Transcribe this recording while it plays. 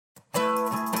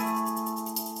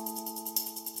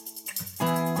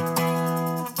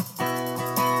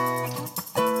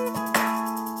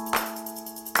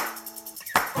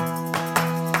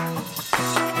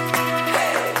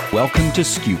Welcome to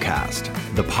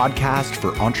SKUcast, the podcast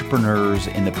for entrepreneurs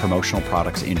in the promotional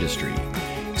products industry.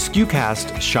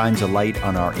 SKUcast shines a light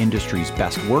on our industry's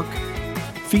best work,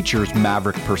 features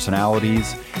maverick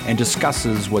personalities, and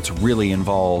discusses what's really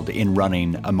involved in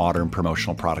running a modern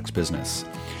promotional products business.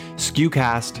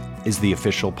 SKUcast is the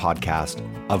official podcast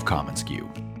of commonsku.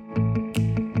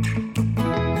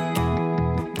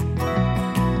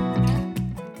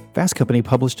 Fast Company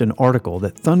published an article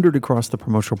that thundered across the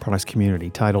promotional products community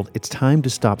titled, "It's Time to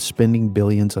Stop Spending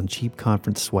Billions on Cheap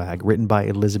Conference Swag," written by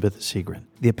Elizabeth Segrin.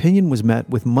 The opinion was met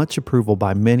with much approval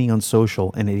by many on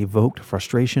social, and it evoked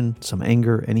frustration, some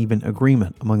anger, and even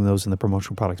agreement among those in the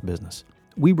promotional products business.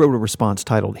 We wrote a response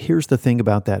titled, "Here's the thing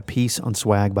about that piece on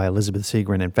swag by Elizabeth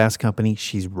Segrin and Fast Company,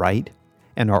 she's right."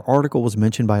 And our article was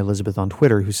mentioned by Elizabeth on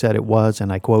Twitter, who said it was,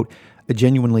 and I quote, "a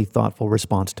genuinely thoughtful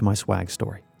response to my swag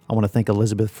story." I want to thank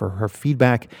Elizabeth for her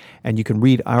feedback, and you can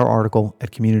read our article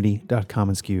at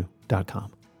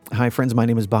community.commonsku.com. Hi, friends. My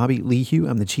name is Bobby Lehew.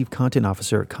 I'm the Chief Content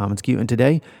Officer at commonsku, and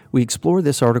today we explore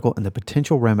this article and the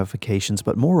potential ramifications,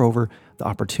 but moreover, the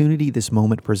opportunity this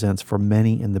moment presents for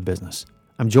many in the business.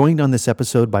 I'm joined on this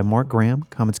episode by Mark Graham,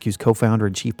 commonsku's co-founder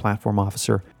and Chief Platform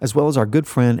Officer, as well as our good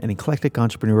friend and eclectic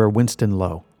entrepreneur, Winston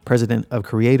Lo, President of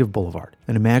Creative Boulevard,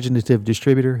 an imaginative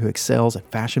distributor who excels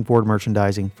at fashion-forward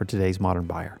merchandising for today's modern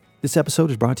buyer. This episode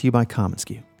is brought to you by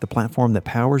commonsku, the platform that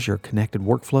powers your connected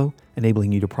workflow,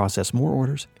 enabling you to process more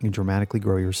orders and dramatically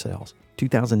grow your sales.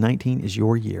 2019 is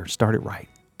your year. Start it right.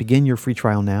 Begin your free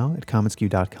trial now at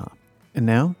commonsku.com. And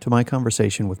now to my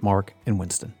conversation with Mark and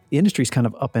Winston. The industry's kind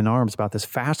of up in arms about this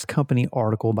Fast Company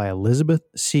article by Elizabeth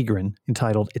Segrin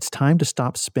entitled, "It's Time to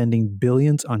Stop Spending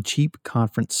Billions on Cheap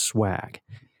Conference Swag."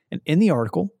 And in the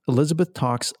article, Elizabeth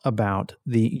talks about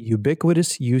the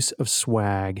ubiquitous use of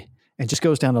swag and just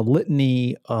goes down a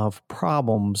litany of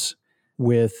problems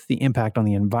with the impact on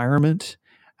the environment,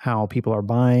 how people are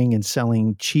buying and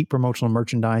selling cheap promotional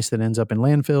merchandise that ends up in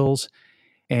landfills.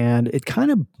 And it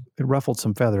ruffled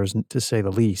some feathers, to say the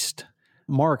least.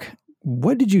 Mark,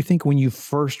 what did you think when you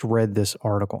first read this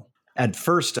article? At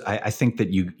first, I think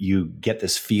that you get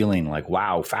this feeling like,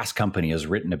 wow, Fast Company has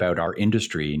written about our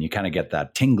industry, and you kind of get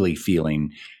that tingly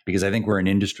feeling because I think we're an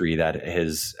industry that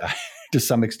has, to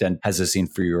some extent, has this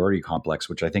inferiority complex,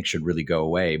 which I think should really go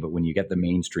away. But when you get the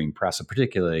mainstream press, and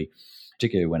particularly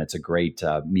when it's a great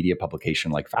media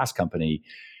publication like Fast Company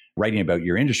writing about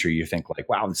your industry, you think like,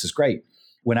 wow, this is great.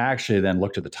 When I actually then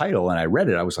looked at the title and I read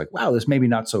it, I was like, wow, this may be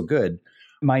not so good.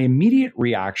 My immediate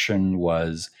reaction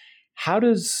was, how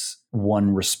does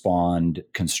one respond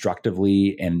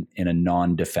constructively and in a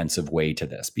non-defensive way to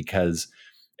this? Because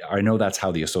I know that's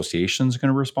how the association is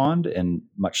going to respond, and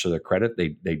much to their credit,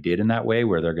 they did in that way,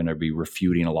 where they're going to be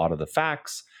refuting a lot of the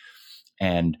facts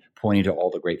and pointing to all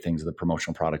the great things the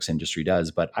promotional products industry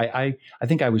does. But I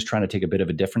think I was trying to take a bit of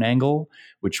a different angle,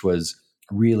 which was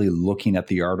really looking at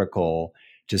the article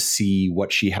to see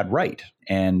what she had right.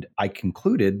 And I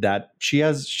concluded that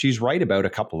she's right about a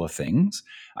couple of things.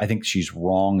 I think she's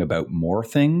wrong about more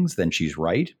things than she's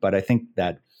right. But I think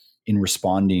that in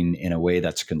responding in a way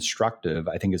that's constructive,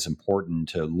 I think it's important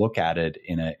to look at it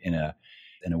in a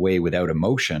way without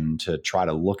emotion, to try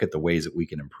to look at the ways that we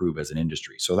can improve as an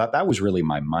industry. So that was really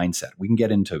my mindset. We can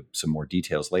get into some more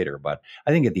details later, but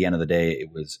I think at the end of the day,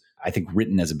 it was, I think,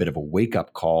 written as a bit of a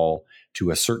wake-up call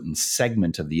to a certain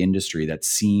segment of the industry that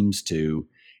seems to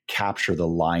capture the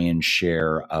lion's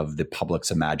share of the public's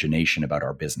imagination about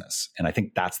our business. And I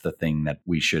think that's the thing that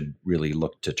we should really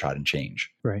look to try to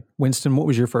change. Right. Winston, what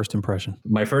was your first impression?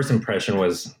 My first impression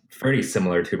was fairly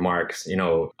similar to Mark's.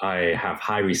 I have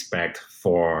high respect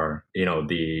for,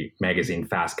 the magazine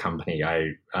Fast Company.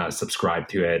 I subscribe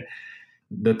to it.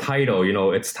 The title,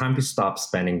 "It's Time to Stop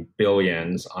Spending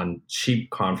Billions on Cheap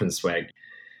Conference Swag."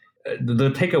 The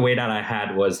takeaway that I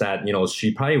had was that,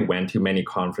 she probably went to many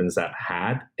conferences that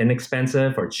had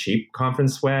inexpensive or cheap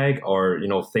conference swag, or,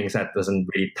 things that doesn't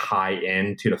really tie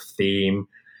into the theme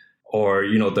or,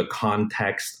 the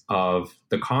context of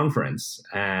the conference.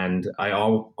 And I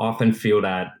often feel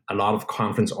that a lot of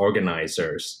conference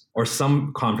organizers, or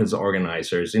some conference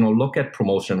organizers, look at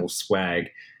promotional swag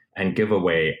and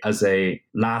giveaway as a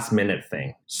last minute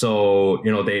thing. So,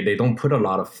 they don't put a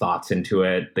lot of thoughts into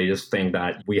it. They just think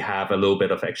that we have a little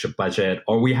bit of extra budget,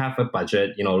 or we have a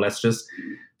budget, let's just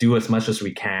do as much as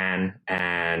we can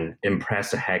and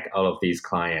impress the heck out of these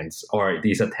clients or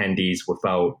these attendees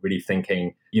without really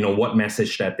thinking, what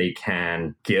message that they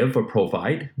can give or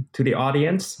provide to the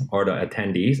audience or the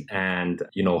attendees, and,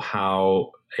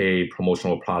 how a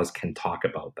promotional product can talk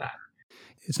about that.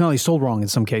 It's not only sold wrong in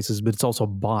some cases, but it's also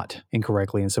bought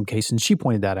incorrectly in some cases. And she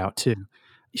pointed that out too.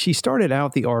 She started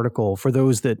out the article, for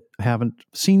those that haven't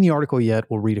seen the article yet,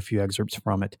 we'll read a few excerpts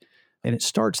from it. And it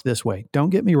starts this way. Don't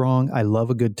get me wrong, I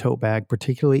love a good tote bag,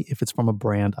 particularly if it's from a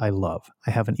brand I love.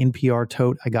 I have an NPR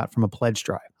tote I got from a pledge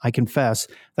drive. I confess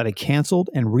that I canceled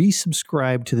and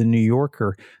resubscribed to the New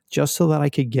Yorker just so that I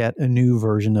could get a new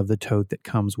version of the tote that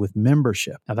comes with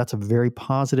membership. Now, that's a very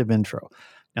positive intro.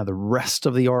 Now, the rest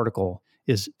of the article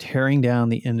is tearing down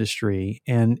the industry.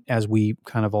 And as we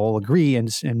kind of all agree, in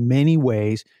many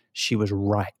ways, she was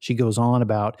right. She goes on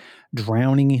about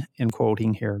drowning, in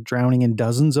quoting here, drowning in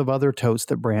dozens of other totes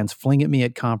that brands fling at me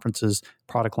at conferences,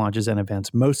 product launches, and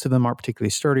events. Most of them aren't particularly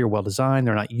sturdy or well-designed.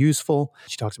 They're not useful.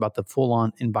 She talks about the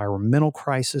full-on environmental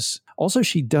crisis. Also,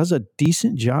 she does a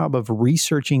decent job of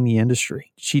researching the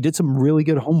industry. She did some really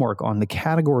good homework on the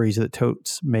categories that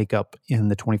totes make up in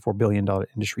the $24 billion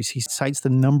industry. She cites the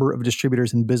number of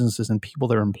distributors and businesses and people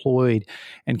that are employed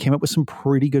and came up with some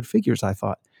pretty good figures, I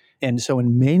thought. And so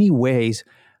in many ways,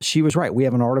 she was right. We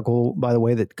have an article, by the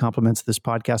way, that complements this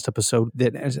podcast episode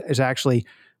that is actually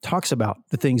talks about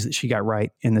the things that she got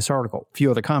right in this article. A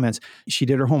few other comments. She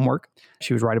did her homework.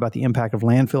 She was right about the impact of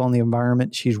landfill on the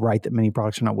environment. She's right that many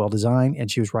products are not well designed.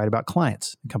 And she was right about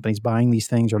clients. Companies buying these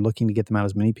things are looking to get them out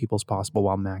as many people as possible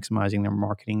while maximizing their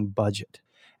marketing budget.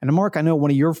 And Mark, I know one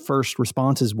of your first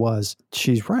responses was,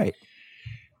 she's right.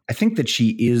 I think that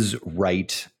she is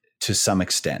right to some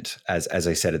extent, as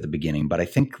I said at the beginning. But I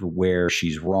think where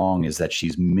she's wrong is that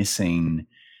she's missing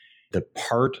the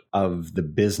part of the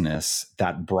business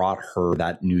that brought her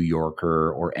that New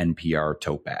Yorker or NPR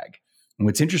tote bag. And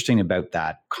what's interesting about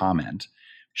that comment,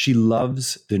 she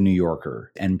loves the New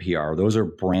Yorker, NPR. Those are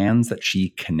brands that she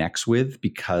connects with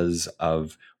because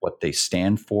of what they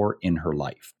stand for in her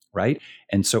life, right?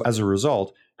 And so as a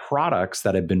result, products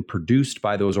that have been produced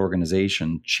by those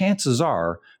organizations, chances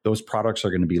are those products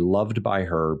are going to be loved by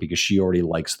her because she already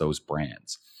likes those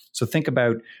brands. So think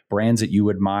about brands that you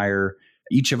admire,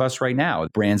 each of us right now,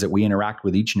 brands that we interact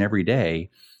with each and every day.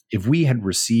 If we had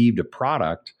received a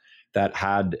product that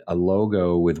had a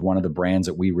logo with one of the brands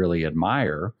that we really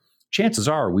admire, chances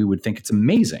are we would think it's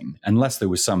amazing unless there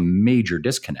was some major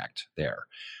disconnect there.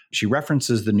 She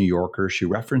references the New Yorker, she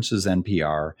references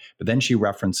NPR, but then she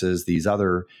references these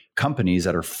other companies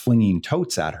that are flinging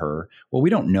totes at her. Well, we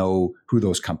don't know who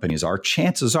those companies are.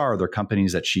 Chances are they're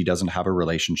companies that she doesn't have a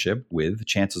relationship with.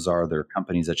 Chances are they're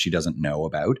companies that she doesn't know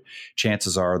about.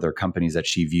 Chances are they're companies that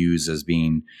she views as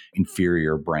being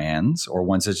inferior brands or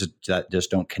ones that just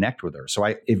don't connect with her. So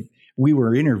if we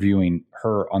were interviewing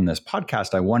her on this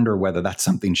podcast, I wonder whether that's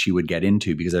something she would get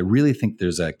into, because I really think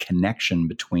there's a connection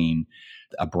between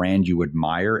a brand you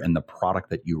admire and the product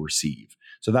that you receive.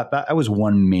 So that was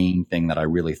one main thing that I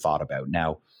really thought about.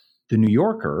 Now, the New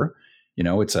Yorker,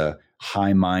 it's a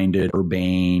high-minded,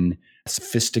 urbane,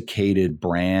 sophisticated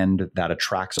brand that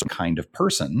attracts a kind of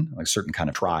person, like a certain kind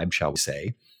of tribe, shall we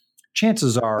say.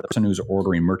 Chances are the person who's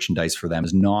ordering merchandise for them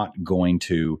is not going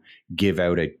to give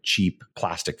out a cheap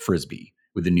plastic Frisbee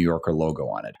with the New Yorker logo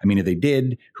on it. I mean, if they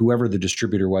did, whoever the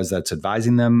distributor was that's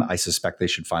advising them, I suspect they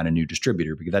should find a new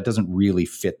distributor, because that doesn't really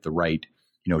fit the right,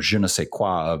 je ne sais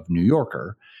quoi of New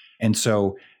Yorker. And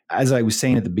so, as I was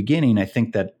saying at the beginning, I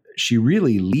think that she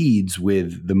really leads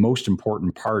with the most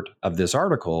important part of this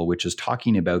article, which is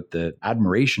talking about the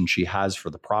admiration she has for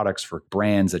the products, for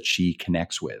brands that she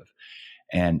connects with.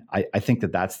 And I think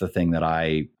that that's the thing that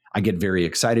I get very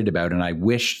excited about. And I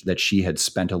wish that she had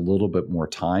spent a little bit more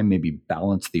time, maybe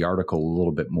balanced the article a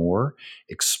little bit more,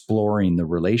 exploring the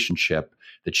relationship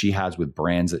that she has with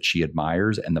brands that she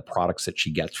admires and the products that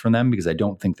she gets from them, because I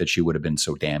don't think that she would have been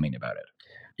so damning about it.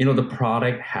 The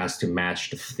product has to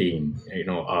match the theme,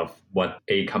 of what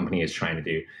a company is trying to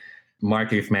do.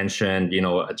 Mark, you've mentioned,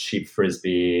 a cheap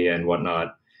Frisbee and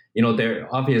whatnot. There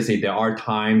are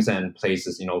times and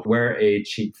places, where a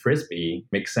cheap Frisbee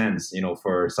makes sense,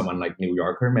 for someone like New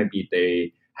Yorker. Maybe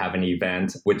they have an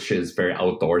event which is very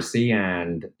outdoorsy,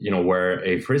 and, where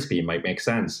a Frisbee might make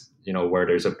sense, where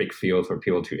there's a big field for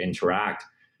people to interact,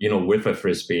 with a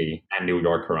Frisbee and New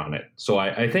Yorker on it. So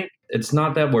I think it's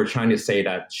not that we're trying to say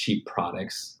that cheap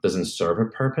products doesn't serve a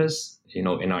purpose, in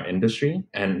our industry.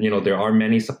 And, there are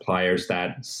many suppliers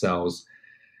that sells,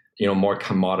 more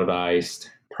commoditized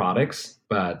products,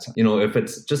 but if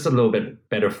it's just a little bit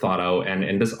better thought out, and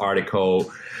in this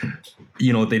article,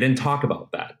 they didn't talk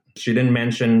about that. She didn't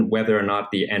mention whether or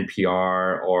not the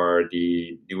NPR or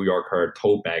the New Yorker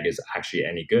tote bag is actually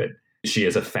any good. She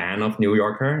is a fan of New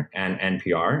Yorker and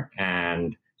NPR,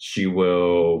 and she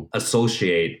will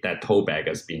associate that tote bag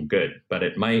as being good, but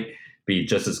it might be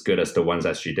just as good as the ones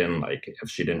that she didn't like if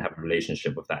she didn't have a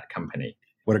relationship with that company.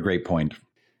 What a great point.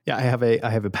 Yeah, I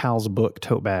have a Pal's book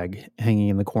tote bag hanging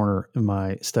in the corner in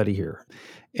my study here.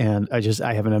 And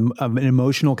I have an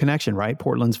emotional connection, right?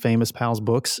 Portland's famous Pal's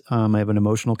books. I have an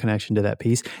emotional connection to that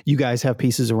piece. You guys have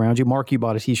pieces around you. Mark, you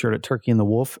bought a t-shirt at Turkey and the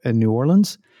Wolf in New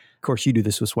Orleans. Of course, you do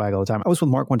this with swag all the time. I was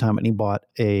with Mark one time and he bought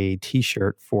a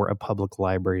t-shirt for a public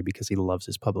library because he loves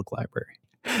his public library.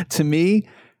 To me,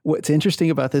 what's interesting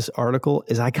about this article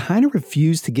is I kind of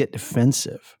refuse to get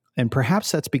defensive. And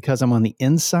perhaps that's because I'm on the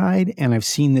inside and I've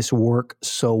seen this work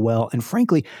so well. And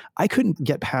frankly, I couldn't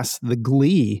get past the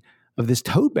glee of this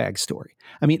tote bag story.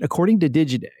 I mean, according to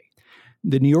Digiday,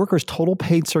 the New Yorker's total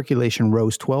paid circulation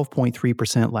rose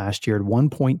 12.3% last year at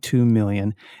 1.2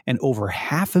 million, and over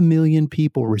 500,000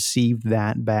 people received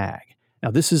that bag.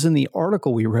 Now, this is in the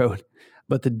article we wrote,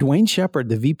 but the Dwayne Shepard,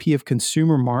 the VP of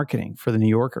Consumer Marketing for the New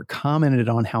Yorker, commented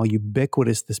on how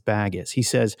ubiquitous this bag is. He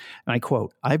says, and I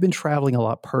quote, "I've been traveling a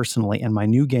lot personally, and my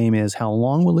new game is how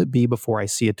long will it be before I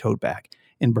see a tote bag?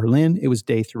 In Berlin, it was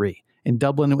day 3. In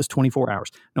Dublin, it was 24 hours.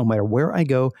 No matter where I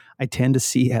go, I tend to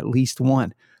see at least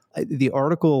one." The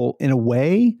article, in a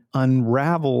way,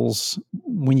 unravels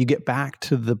when you get back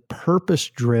to the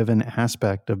purpose-driven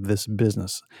aspect of this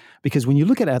business. Because when you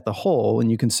look at it at the whole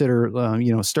and you consider,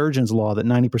 Sturgeon's law that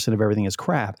 90% of everything is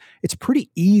crap, it's pretty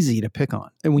easy to pick on.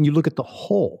 And when you look at the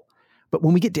whole, but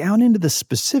when we get down into the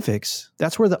specifics,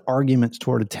 that's where the argument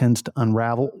sort of tends to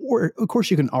unravel. Or, of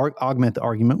course, you can augment the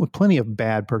argument with plenty of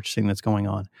bad purchasing that's going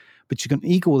on. But you can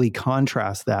equally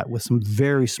contrast that with some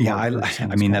very smart. Yeah,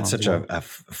 I mean, that's such a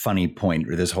funny point,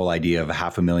 this whole idea of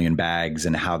 500,000 bags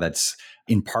and how that's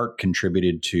in part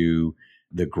contributed to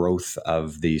the growth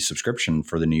of the subscription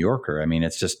for the New Yorker. I mean,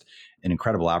 it's just an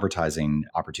incredible advertising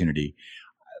opportunity.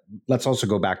 Let's also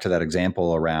go back to that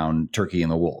example around Turkey and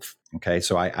the Wolf. Okay,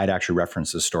 so I'd actually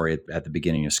referenced this story at the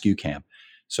beginning of SKU Camp.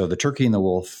 So the Turkey and the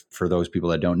Wolf, for those people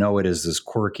that don't know it, is this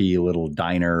quirky little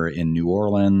diner in New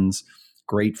Orleans.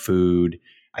 Great food.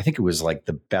 I think it was like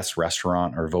the best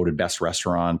restaurant or voted best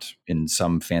restaurant in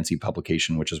some fancy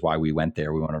publication, which is why we went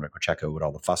there. We wanted to go check out what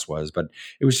all the fuss was, but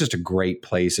it was just a great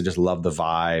place. I just loved the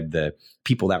vibe, the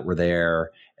people that were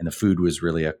there, and the food was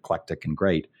really eclectic and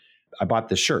great. I bought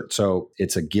this shirt. So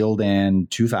it's a Gildan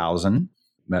 2000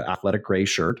 athletic gray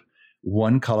shirt,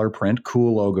 one color print,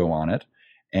 cool logo on it.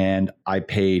 And I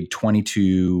paid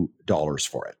 $22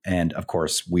 for it. And of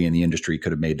course, we in the industry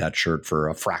could have made that shirt for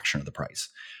a fraction of the price.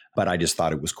 But I just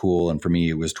thought it was cool. And for me,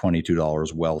 it was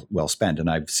 $22 well spent. And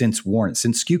I've since worn it,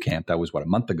 since SKU Camp, that was a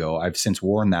month ago, I've since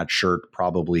worn that shirt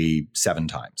probably 7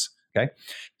 times. Okay.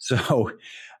 So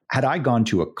had I gone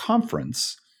to a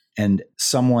conference and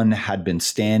someone had been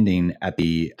standing at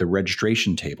the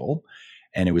registration table,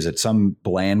 and it was at some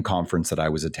bland conference that I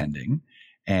was attending,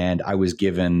 and I was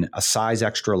given a size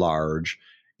extra large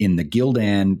in the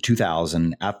Gildan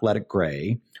 2000 athletic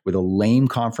gray with a lame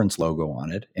conference logo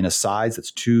on it in a size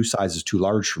that's 2 sizes too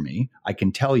large for me, I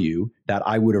can tell you that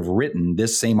I would have written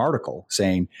this same article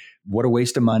saying, what a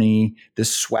waste of money.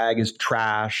 This swag is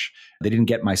trash. They didn't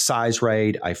get my size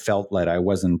right. I felt like I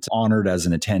wasn't honored as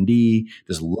an attendee.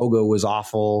 This logo was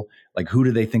awful. Like, who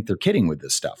do they think they're kidding with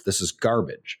this stuff? This is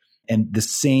garbage. And the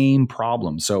same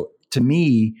problem. So to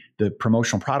me, the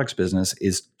promotional products business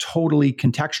is totally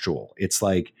contextual. It's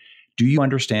like, do you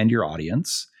understand your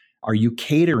audience? Are you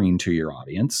catering to your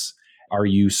audience? Are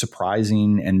you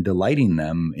surprising and delighting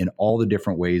them in all the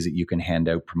different ways that you can hand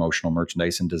out promotional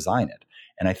merchandise and design it?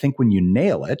 And I think when you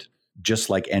nail it, just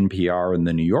like NPR and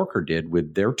the New Yorker did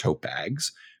with their tote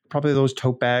bags, probably those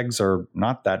tote bags are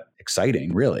not that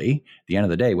exciting, really. At the end of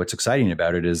the day, what's exciting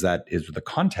about it is the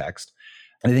context.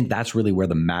 And I think that's really where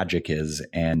the magic is.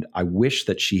 And I wish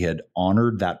that she had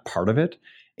honored that part of it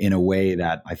in a way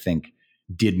that I think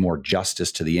did more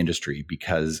justice to the industry,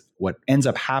 because what ends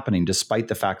up happening, despite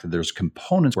the fact that there's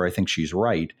components where I think she's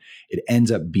right, it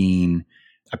ends up being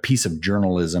a piece of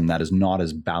journalism that is not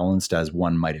as balanced as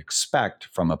one might expect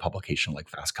from a publication like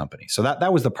Fast Company. So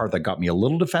that was the part that got me a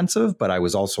little defensive, but I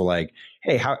was also like,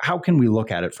 hey, how can we look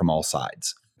at it from all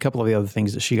sides? A couple of the other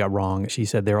things that she got wrong. She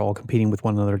said they're all competing with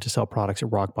one another to sell products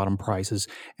at rock bottom prices.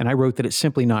 And I wrote that it's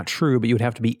simply not true, but you would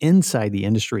have to be inside the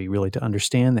industry really to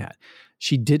understand that.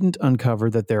 She didn't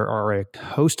uncover that there are a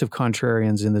host of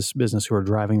contrarians in this business who are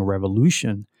driving a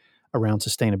revolution around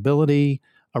sustainability,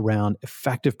 around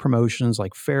effective promotions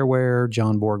like Fairwear,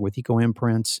 John Borg with Eco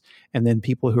Imprints, and then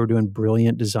people who are doing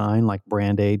brilliant design like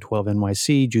Brand Aid,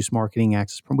 12NYC, Juice Marketing,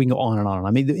 Access. We can go on and on.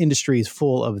 I mean, the industry is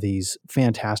full of these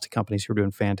fantastic companies who are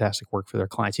doing fantastic work for their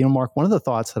clients. You know, Mark, one of the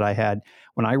thoughts that I had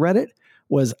when I read it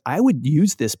was I would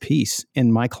use this piece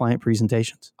in my client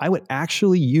presentations. I would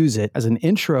actually use it as an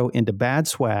intro into bad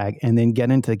swag and then get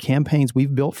into the campaigns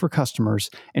we've built for customers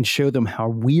and show them how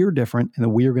we are different and that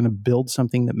we are going to build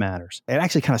something that matters. It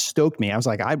actually kind of stoked me. I was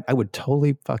like, I would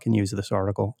totally fucking use this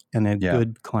article in a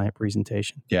good client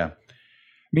presentation. Yeah.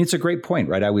 I mean, it's a great point,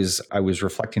 right? I was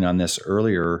reflecting on this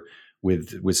earlier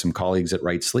with some colleagues at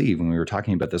Right Sleeve when we were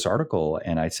talking about this article.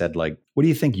 And I said, like, what do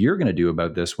you think you're going to do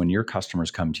about this when your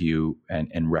customers come to you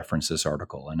and reference this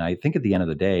article? And I think at the end of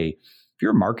the day, if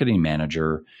you're a marketing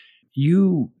manager,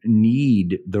 you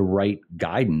need the right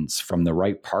guidance from the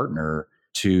right partner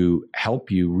to help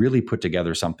you really put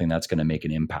together something that's going to make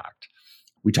an impact.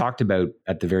 We talked about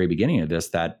at the very beginning of this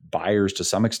that buyers to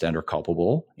some extent are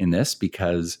culpable in this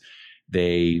because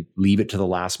they leave it to the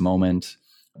last moment.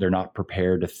 They're not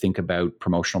prepared to think about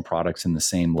promotional products in the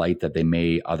same light that they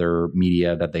may other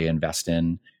media that they invest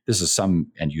in. This is some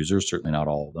end users, certainly not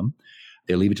all of them.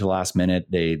 They leave it to the last minute.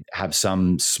 They have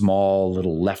some small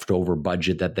little leftover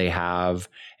budget that they have.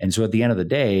 And so at the end of the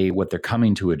day, what they're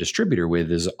coming to a distributor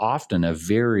with is often a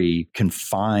very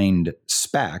confined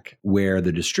spec where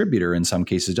the distributor in some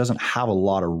cases doesn't have a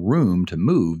lot of room to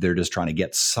move. They're just trying to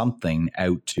get something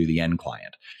out to the end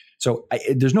client. So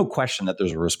there's no question that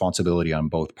there's a responsibility on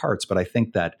both parts, but I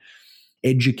think that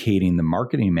educating the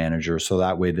marketing manager so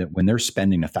that way that when they're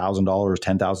spending $1,000,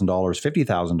 $10,000,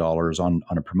 $50,000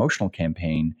 on a promotional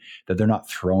campaign, that they're not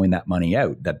throwing that money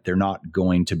out, that they're not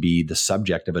going to be the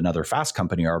subject of another Fast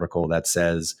Company article that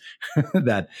says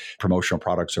that promotional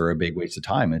products are a big waste of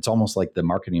time. It's almost like the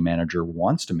marketing manager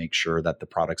wants to make sure that the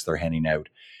products they're handing out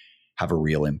have a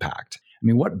real impact. I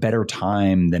mean, what better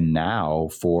time than now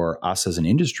for us as an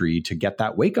industry to get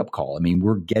that wake-up call? I mean,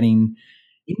 we're getting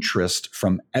interest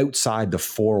from outside the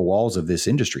four walls of this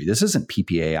industry. This isn't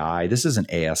PPAI. This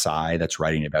isn't ASI that's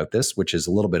writing about this, which is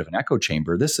a little bit of an echo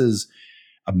chamber. This is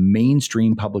a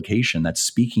mainstream publication that's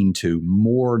speaking to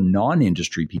more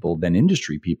non-industry people than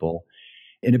industry people.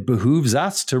 And it behooves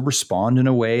us to respond in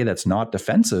a way that's not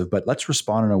defensive, but let's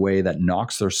respond in a way that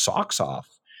knocks their socks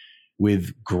off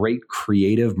with great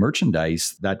creative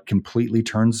merchandise that completely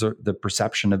turns the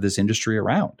perception of this industry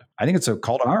around. I think it's a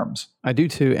call to arms. I do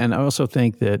too. And I also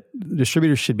think that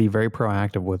distributors should be very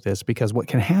proactive with this, because what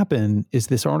can happen is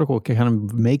this article can kind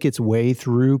of make its way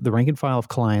through the rank and file of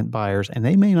client buyers, and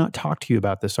they may not talk to you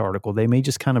about this article. They may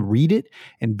just kind of read it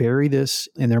and bury this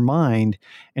in their mind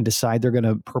and decide they're going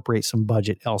to appropriate some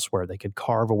budget elsewhere. They could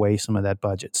carve away some of that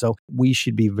budget. So we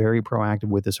should be very proactive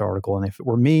with this article. And if it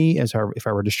were me, if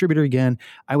I were a distributor again,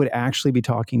 I would actually be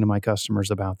talking to my customers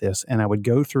about this. And I would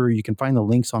go through, you can find the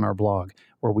links on our blog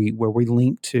where we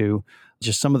link to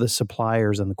just some of the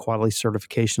suppliers and the Quality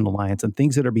Certification Alliance and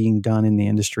things that are being done in the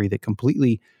industry that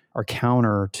completely are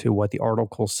counter to what the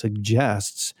article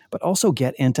suggests, but also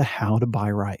get into how to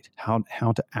buy right, how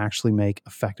to actually make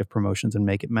effective promotions and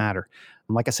make it matter.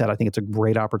 And like I said, I think it's a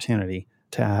great opportunity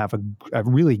to have a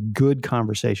really good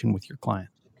conversation with your client.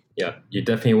 Yeah, you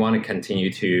definitely want to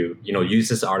continue to, use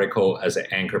this article as an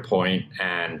anchor point,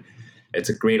 and it's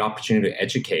a great opportunity to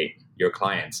educate your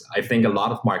clients. I think a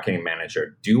lot of marketing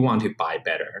managers do want to buy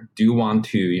better, do want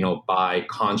to, buy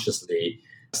consciously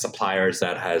suppliers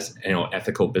that has,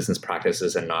 ethical business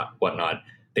practices and not whatnot.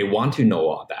 They want to know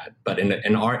all that. But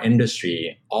in our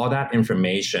industry, all that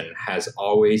information has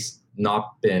always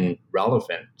not been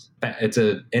relevant. It's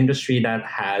an industry that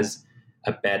has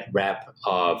a bad rep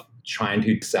of trying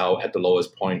to sell at the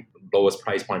lowest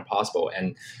price point possible.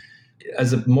 And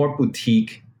as a more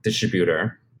boutique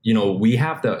distributor, we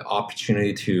have the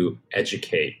opportunity to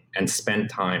educate and spend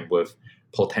time with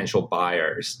potential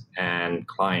buyers and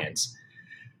clients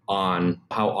on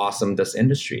how awesome this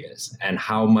industry is and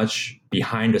how much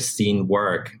behind the scene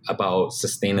work about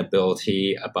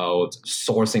sustainability, about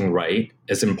sourcing right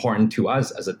is important to us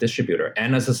as a distributor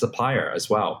and as a supplier as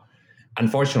well.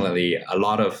 Unfortunately, a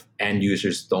lot of end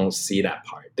users don't see that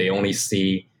part. They only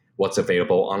see what's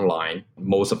available online.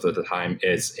 Most of the time,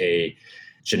 it's a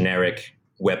generic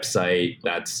website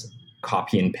that's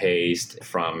copy and paste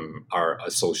from our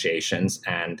associations.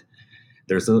 And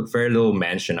there's very little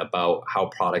mention about how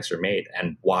products are made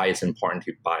and why it's important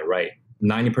to buy right.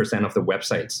 90% of the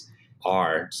websites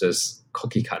are just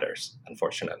cookie cutters,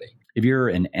 unfortunately. If you're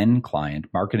an end client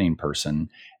marketing person,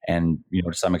 and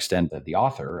to some extent the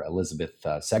author, Elizabeth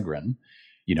Segrin,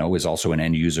 is also an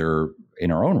end user in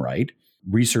her own right,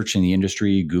 researching the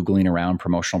industry, Googling around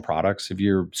promotional products. If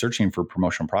you're searching for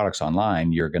promotional products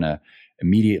online, you're going to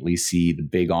immediately see the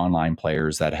big online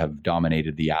players that have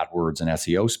dominated the AdWords and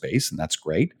SEO space, and that's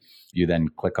great. You then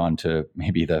click onto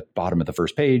maybe the bottom of the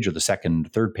first page or the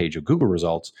second, third page of Google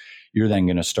results. You're then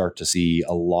going to start to see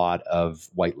a lot of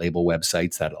white label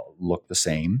websites that look the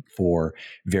same for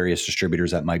various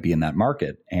distributors that might be in that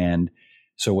market. And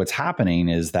so what's happening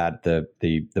is that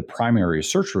the primary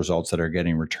search results that are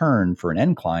getting returned for an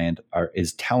end client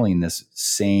is telling this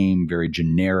same very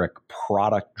generic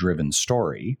product-driven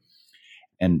story.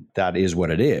 And that is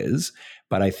what it is.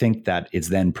 But I think that it's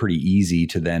then pretty easy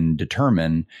to then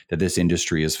determine that this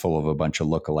industry is full of a bunch of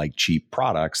lookalike cheap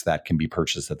products that can be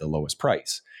purchased at the lowest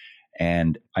price.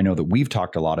 And I know that we've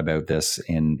talked a lot about this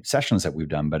in sessions that we've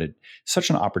done, but it's such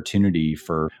an opportunity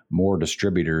for more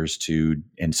distributors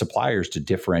and suppliers to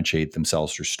differentiate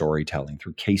themselves through storytelling,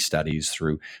 through case studies,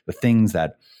 through the things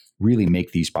that really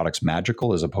make these products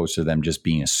magical, as opposed to them just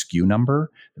being a SKU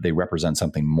number. They represent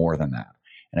something more than that.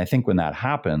 And I think when that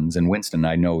happens, and Winston,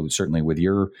 I know certainly with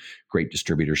your great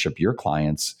distributorship, your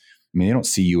clients, I mean, they don't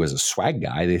see you as a swag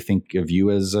guy. They think of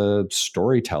you as a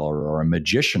storyteller or a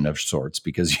magician of sorts,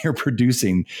 because you're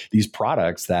producing these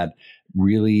products that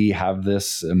really have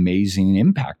this amazing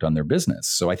impact on their business.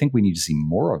 So I think we need to see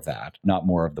more of that, not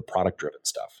more of the product-driven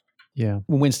stuff. Yeah.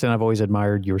 Winston, I've always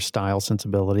admired your style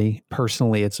sensibility.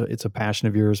 Personally, it's a passion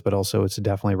of yours, but also it's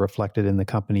definitely reflected in the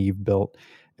company you've built.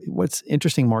 What's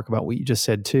interesting, Mark, about what you just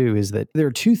said too, is that there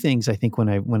are two things I think when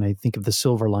I think of the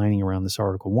silver lining around this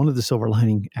article. One of the silver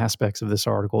lining aspects of this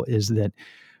article is that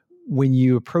when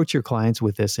you approach your clients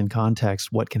with this in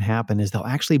context, what can happen is they'll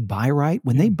actually buy right.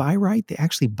 When they buy right, they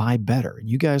actually buy better. And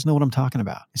you guys know what I'm talking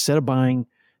about. Instead of buying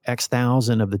X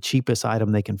thousand of the cheapest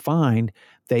item they can find,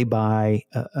 they buy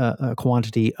a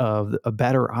quantity of a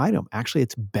better item. Actually,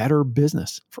 it's better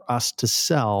business for us to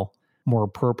sell more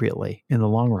appropriately in the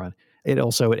long run. It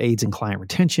aids in client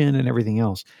retention and everything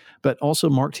else. But also,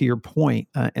 Mark, to your point,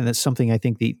 and that's something I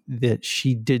think that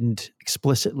she didn't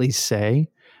explicitly say,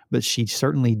 but she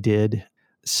certainly did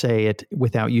say it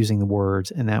without using the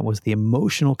words, and that was the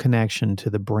emotional connection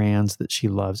to the brands that she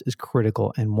loves is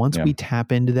critical. And once we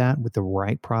tap into that with the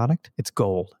right product, it's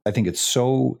gold. I think it's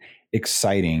so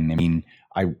exciting. I mean,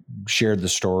 I shared the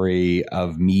story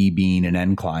of me being an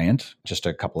end client just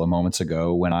a couple of moments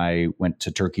ago when I went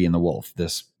to Turkey and the Wolf,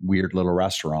 this weird little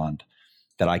restaurant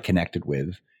that I connected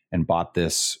with, and bought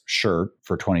this shirt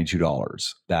for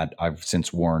 $22 that I've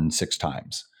since worn 6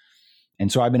 times.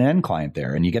 And so I've been an end client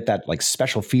there, and you get that like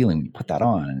special feeling when you put that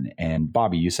on. And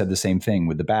Bobby, you said the same thing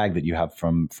with the bag that you have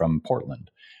from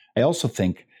Portland. I also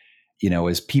think,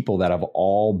 as people that have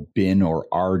all been or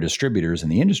are distributors in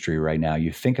the industry right now,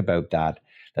 you think about that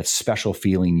special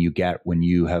feeling you get when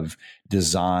you have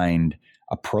designed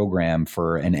a program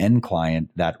for an end client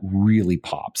that really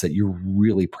pops, that you're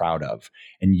really proud of.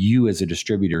 And you as a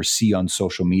distributor see on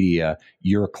social media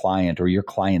your client or your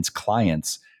client's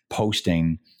clients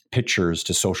posting pictures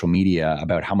to social media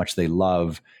about how much they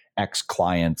love X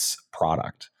client's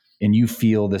product. And you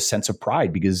feel this sense of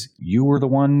pride because you were the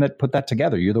one that put that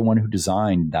together. You're the one who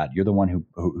designed that. You're the one who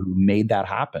made that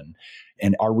happen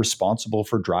and are responsible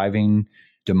for driving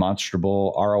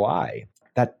demonstrable ROI.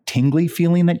 That tingly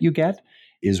feeling that you get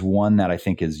is one that I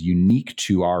think is unique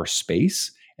to our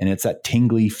space. And it's that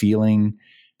tingly feeling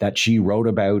that she wrote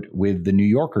about with the New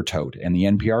Yorker tote and the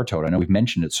NPR tote. I know we've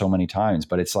mentioned it so many times,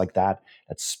 but it's like that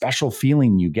special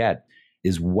feeling you get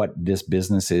is what this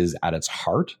business is at its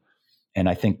heart. And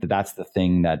I think that that's the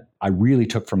thing that I really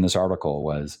took from this article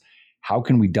was how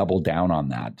can we double down on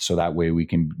that? So that way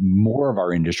more of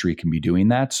our industry can be doing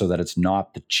that so that it's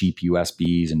not the cheap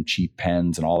USBs and cheap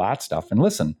pens and all that stuff. And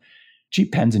listen,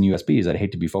 cheap pens and USBs, I'd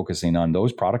hate to be focusing on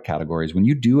those product categories. When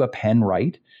you do a pen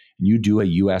right and you do a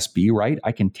USB right,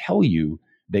 I can tell you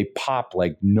they pop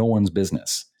like no one's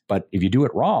business. But if you do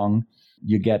it wrong,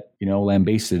 you get,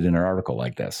 lambasted in an article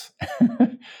like this.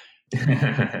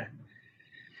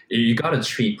 You got to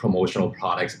treat promotional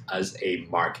products as a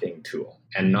marketing tool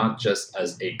and not just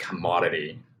as a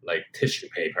commodity like tissue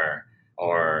paper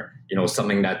or,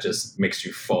 something that just makes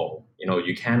you full.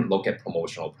 You can't look at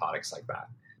promotional products like that.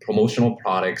 Promotional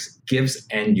products gives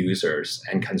end users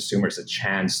and consumers a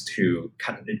chance to,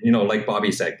 like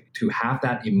Bobby said, to have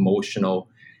that emotional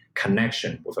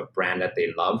connection with a brand that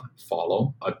they love,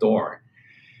 follow, adore.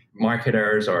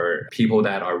 Marketers or people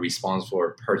that are responsible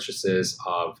for purchases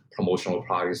of promotional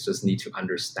products just need to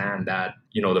understand that,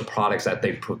 the products that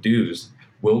they produce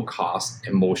will cause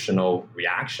emotional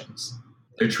reactions.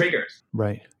 They're triggers.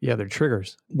 Right. Yeah, they're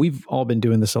triggers. We've all been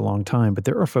doing this a long time, but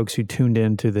there are folks who tuned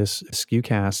into this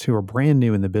SKUcast who are brand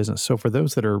new in the business. So for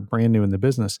those that are brand new in the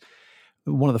business,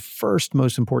 one of the first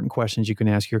most important questions you can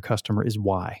ask your customer is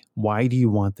why? Why do you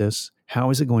want this? How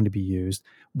is it going to be used?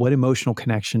 What emotional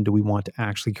connection do we want to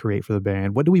actually create for the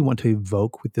brand? What do we want to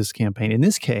evoke with this campaign? In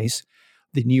this case,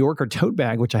 the New Yorker tote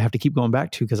bag, which I have to keep going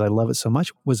back to because I love it so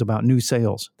much, was about new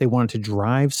sales. They wanted to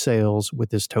drive sales with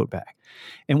this tote bag.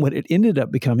 And what it ended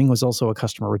up becoming was also a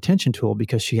customer retention tool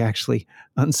because she actually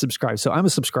unsubscribed. So I'm a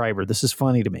subscriber. This is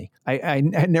funny to me. I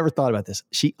had never thought about this.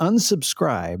 She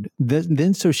unsubscribed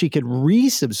then so she could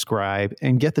resubscribe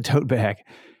and get the tote bag.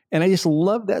 And I just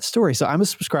love that story. So I'm a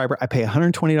subscriber. I pay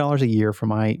 $120 a year for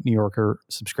my New Yorker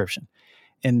subscription.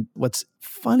 And what's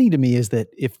funny to me is that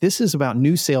if this is about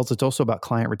new sales, it's also about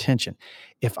client retention.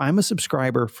 If I'm a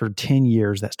subscriber for 10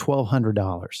 years, that's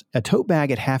 $1,200. A tote bag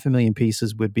at 500,000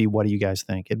 pieces would be, what do you guys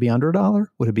think? It'd be under $1?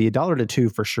 Would it be $1 to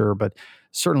 $2 for sure, but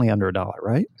certainly under $1,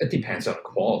 right? It depends on the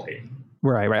quality.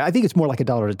 Right. I think it's more like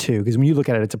 $1 to $2 because when you look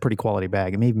at it, it's a pretty quality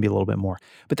bag. It may even be a little bit more.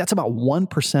 But that's about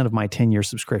 1% of my 10-year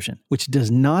subscription, which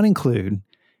does not include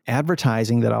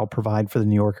advertising that I'll provide for the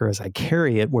New Yorker as I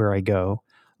carry it where I go,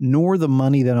 nor the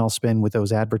money that I'll spend with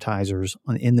those advertisers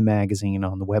in the magazine and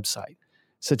on the website.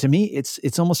 So to me,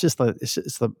 it's almost just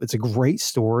it's a great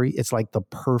story. It's like the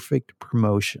perfect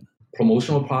promotion.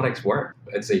 Promotional products work.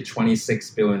 It's a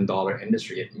 $26 billion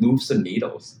industry. It moves the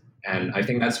needles. And I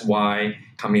think that's why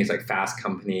companies like Fast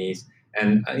Companies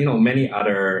and many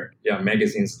other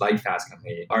magazines like Fast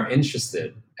Company are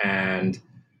interested. And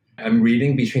I'm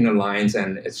reading between the lines,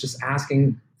 and it's just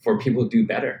asking for people to do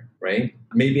better, right?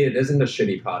 Maybe it isn't the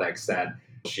shitty products that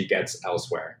she gets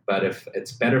elsewhere, but if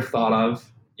it's better thought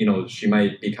of, she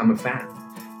might become a fan.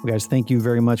 Well, guys, thank you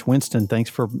very much, Winston. Thanks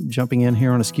for jumping in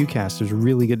here on a SKUcast. It was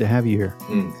really good to have you here.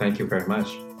 Thank you very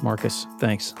much. Marcus,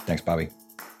 thanks. Thanks, Bobby.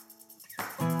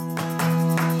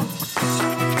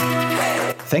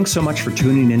 Thanks so much for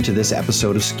tuning into this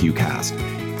episode of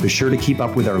SKUcast. Be sure to keep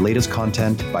up with our latest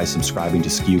content by subscribing to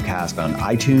SKUcast on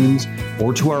iTunes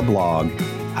or to our blog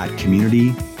at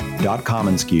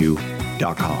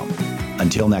community.commonsku.com.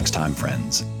 Until next time,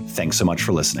 friends, thanks so much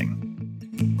for listening.